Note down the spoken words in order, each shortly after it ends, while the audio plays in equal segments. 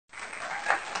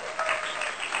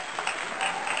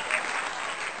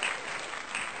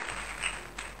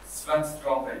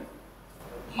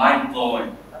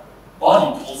mind-blowing,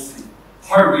 body pulsing,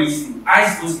 heart racing,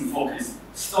 eyes losing focus,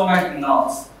 stomach in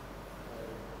knots.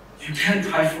 You can't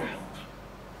cry for help.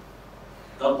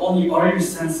 The only other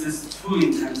senses too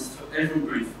intense to ever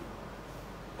breathe,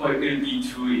 but it will be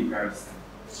too embarrassing.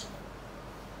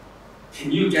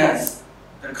 Can you guess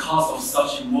the cause of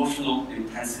such emotional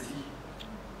intensity?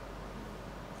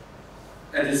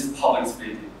 It is public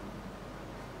speaking.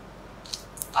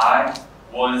 I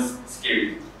was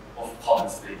scared of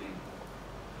public speaking.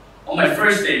 On my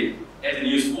first day at a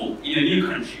new school in a new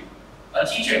country, a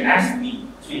teacher asked me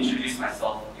to introduce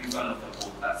myself in front of the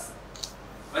whole class.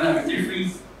 When I did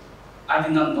freeze, I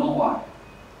did not know why,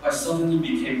 but suddenly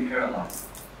became paralyzed.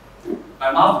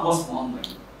 My mouth was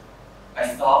mumbling. My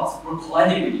thoughts were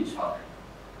colliding with each other.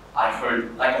 I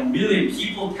heard like a million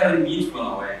people telling me to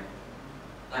run away.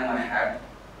 Like my head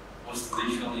was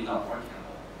literally not working at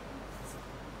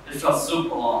all. It felt so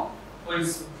prolonged, but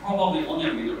it's probably only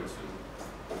a minute or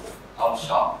two. I was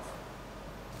shocked.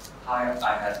 I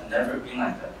had never been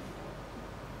like that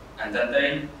before. And that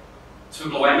day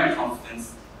took away my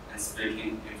confidence in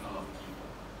speaking in front of people.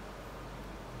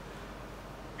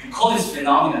 We call this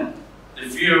phenomenon the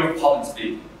fear of public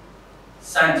speaking,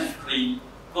 scientifically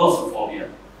glossophobia.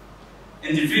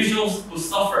 Individuals who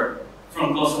suffer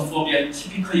from glossophobia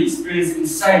typically experience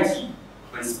anxiety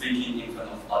when speaking in front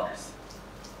of others,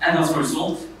 and as a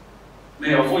result,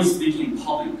 may avoid speaking in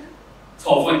public to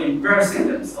avoid embarrassing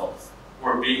themselves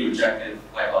or being rejected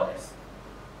by others.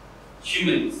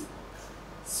 Humans,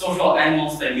 social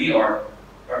animals that we are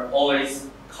always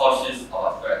cautious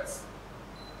about threats.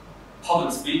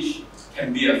 Public speech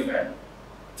can be a threat.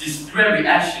 This threat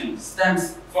reaction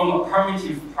stems from a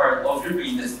primitive part of your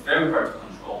brain that's very hard to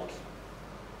control.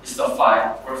 It's the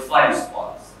fight or flight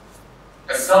response,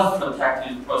 a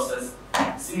self-protective process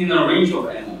seen in a range of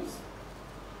animals.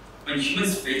 When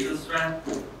humans face a threat,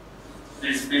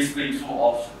 there's basically two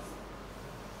options.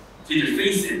 To either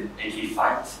face it, aka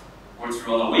fight, or to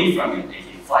run away from it,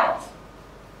 aka flight.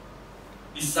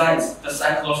 Besides the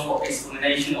psychological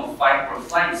explanation of fight or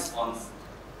flight response,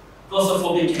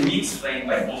 glossophobia can be explained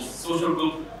by both social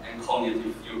group and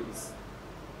cognitive theories.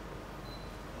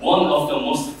 One of the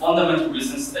most fundamental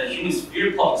reasons that humans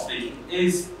fear public speaking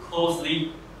is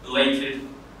closely related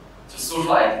to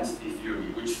social identity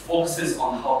theory, which focuses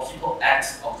on how people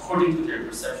act according to their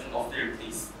perception of their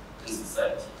place in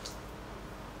society.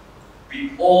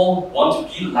 We all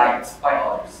want to be liked by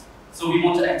others, so we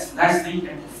want to act nicely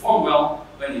and perform well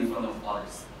when in front of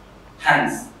others.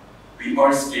 Hence, we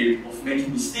are scared of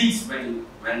making mistakes when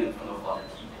in front of other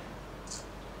people.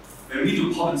 When we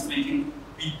do public speaking,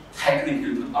 we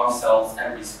technically put ourselves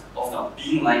at risk of not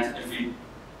being liked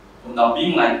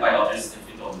by others if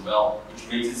we don't well, which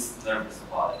makes us nervous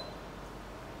about it.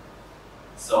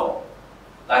 So,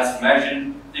 let's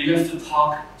imagine that you have to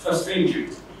talk to a stranger.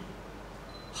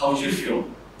 How would you feel?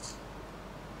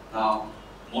 Now,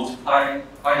 multiply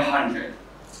by 100.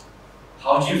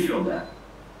 How would you feel then?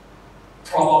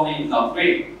 Probably not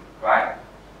great, right?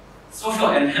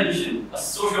 Social inhibition, a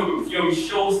social group theory,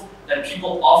 shows that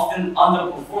people often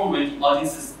underperform when the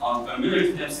audience is unfamiliar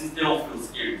to them since they all feel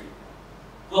scared.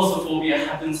 Glossophobia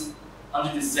happens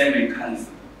under the same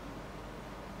mechanism.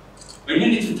 When you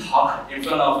need to talk in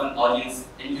front of an audience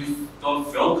and you don't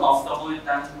feel comfortable with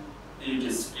them, then you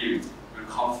get scared. Your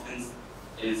confidence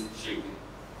is shaken.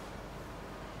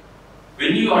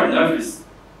 When you are nervous,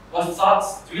 what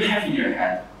thoughts do you have in your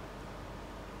head?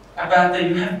 I bet that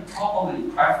you have probably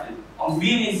crafted a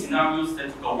million scenarios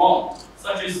that could go wrong,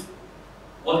 such as,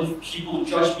 what if people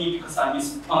judge me because I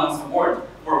mispronounce a word?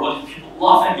 Or what if people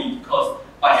laugh at me because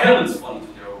my hair looks funny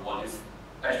today? Or what if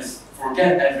I just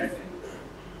forget everything?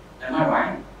 Am I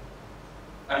right?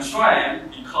 I'm sure I am,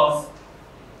 because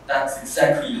that's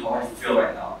exactly how I feel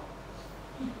right now.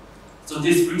 So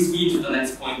this brings me to the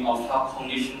next point of how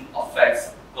cognition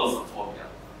affects glossophobia.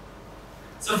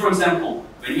 So for example,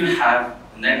 when you have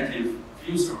negative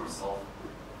views of yourself,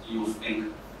 you will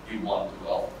think you won't do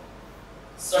well.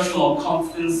 Such low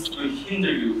confidence will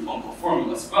hinder you from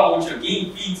performing as well, which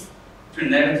again feeds to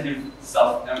negative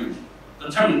self-image. The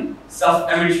term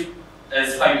self-image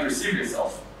is how you perceive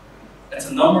yourself. It's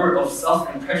a number of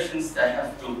self-impressions that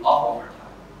have built up over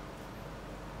time.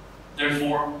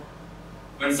 Therefore,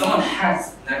 when someone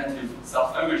has negative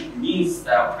self-image, it means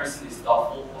that a person is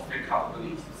doubtful of their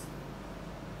capabilities.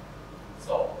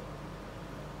 So,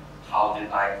 how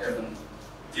did I even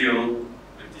deal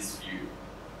with this view?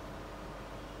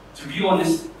 To be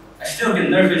honest, I still get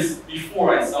nervous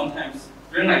before and sometimes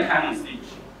during my time on stage.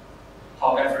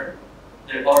 However,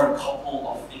 there are a couple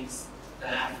of things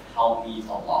that have helped me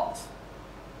a lot.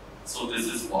 So this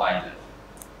is what I did.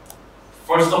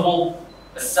 First of all,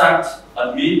 accept,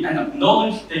 admit, and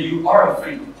acknowledge that you are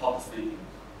afraid of public speaking.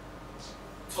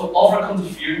 To overcome the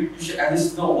fear, you should at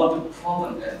least know what the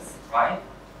problem is, right?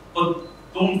 But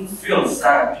don't feel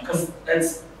sad because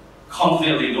it's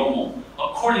completely normal.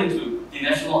 According to the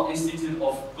National Institute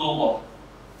of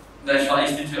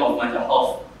Mental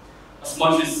Health, as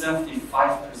much as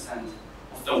 75%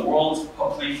 of the world's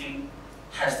population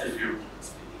has the fear of public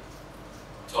speaking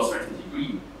to a certain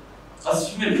degree. As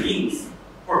human beings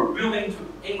who are willing to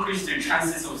increase their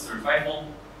chances of survival,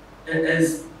 it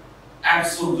is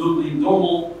absolutely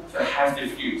normal to have their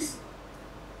fears.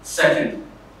 Second,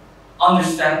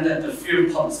 understand that the fear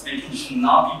of public speaking should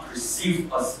not be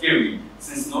perceived as scary,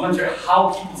 since no matter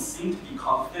how people seem to be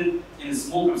confident in a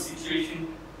small group situation,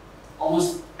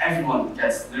 almost everyone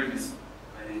gets nervous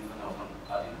when in front of an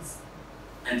audience.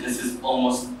 And this is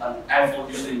almost an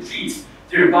evolutionary trait.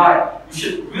 Thereby, you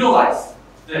should realize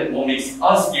that what makes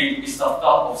us scared is the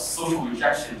thought of social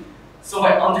rejection. So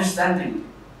by understanding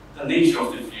the nature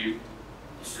of the fear,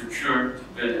 it's the cure to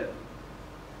build it.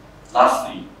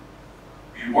 Lastly,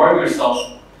 reward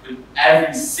yourself with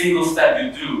every single step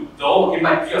you do, though it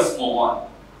might be a small one.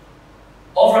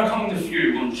 Overcoming the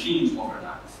fear won't change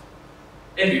overnight.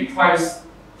 It requires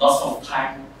lots of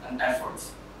time and effort.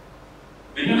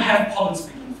 When you have public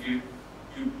speaking fear,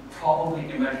 you probably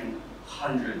imagine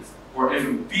hundreds or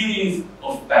even billions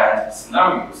of bad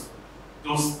scenarios.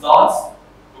 Those thoughts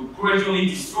will gradually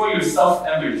destroy your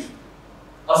self-image.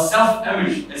 A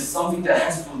self-image is something that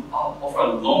has built up over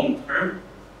a long term.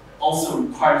 It also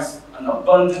requires an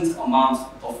abundant amount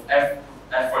of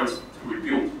effort to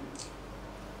rebuild.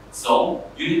 So,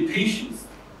 you need patience.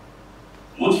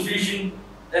 Motivation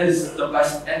is the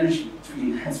best energy to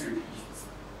enhance your patience.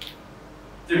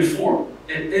 Therefore,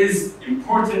 it is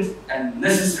important and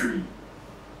necessary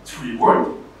to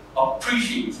reward,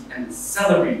 appreciate, and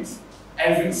celebrate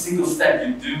every single step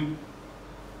you do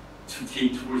to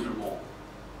take towards your goal.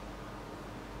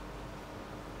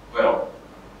 Well,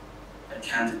 I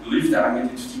can't believe that I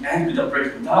made it to the end without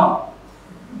breaking down.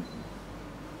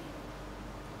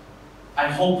 I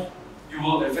hope you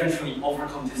will eventually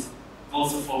overcome this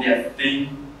glossophobia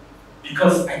thing,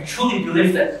 because I truly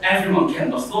believe that everyone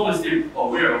can, as long as they're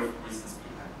aware of reasons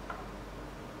behind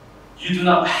it. You do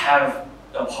not have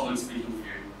the public speaking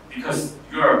fear because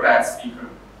you're a bad speaker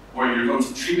or you're going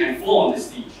to trip and fall on the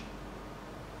stage.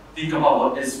 Think about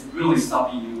what is really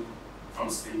stopping you from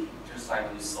speaking, just like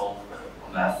when you solve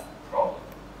a math problem.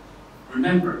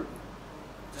 Remember,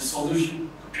 the solution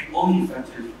could be only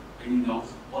effective when you know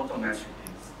what the metric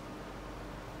is.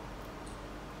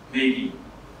 Maybe,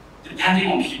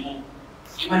 depending on people,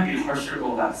 it might be harsher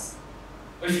or less.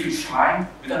 But if you try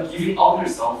without giving up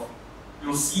yourself,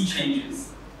 you'll see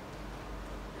changes.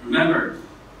 Remember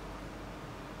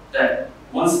that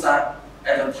one step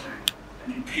at a time,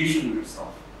 and be patient with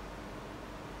yourself.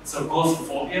 So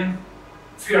glossophobia,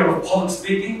 fear of public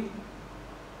speaking,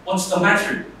 what's the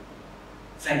matter?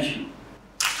 Thank you.